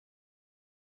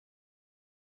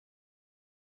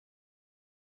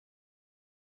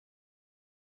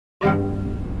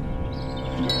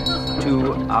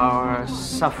to our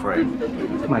suffering,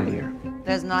 my dear.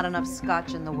 There's not enough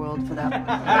scotch in the world for that.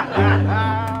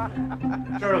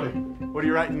 Shirley, what are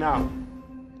you writing now?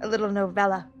 A little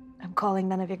novella. I'm calling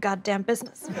none of your goddamn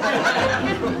business.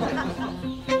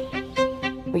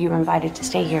 Well, you were invited to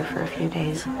stay here for a few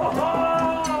days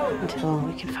until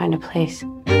we could find a place.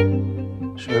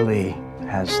 Shirley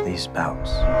has these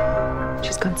bouts.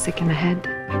 She's gone sick in the head.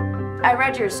 I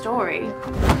read your story.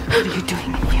 What are you doing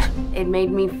in here? It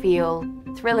made me feel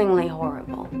thrillingly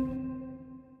horrible.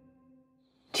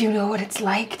 Do you know what it's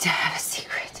like to have a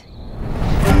secret?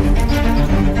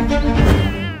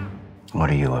 What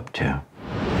are you up to?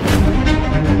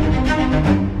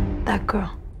 That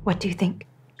girl, what do you think?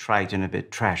 Trite and a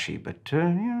bit trashy, but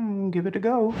give it a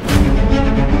go.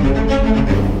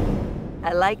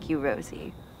 I like you,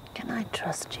 Rosie. Can I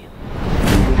trust you?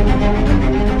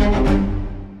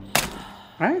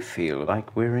 I feel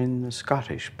like we're in the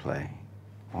Scottish play.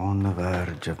 On the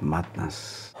verge of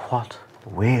madness. What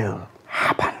will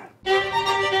happen?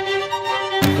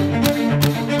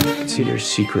 Consider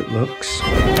secret looks.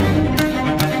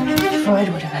 Freud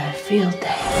would have had a field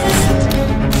day.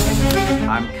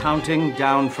 I'm counting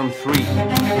down from 3.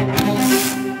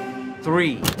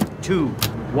 3, 2,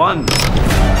 1.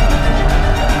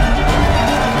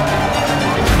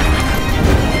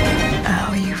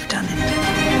 Oh, you've done it.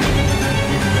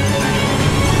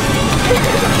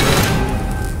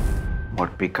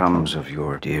 What becomes of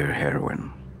your dear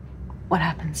heroine? What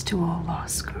happens to all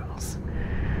lost girls?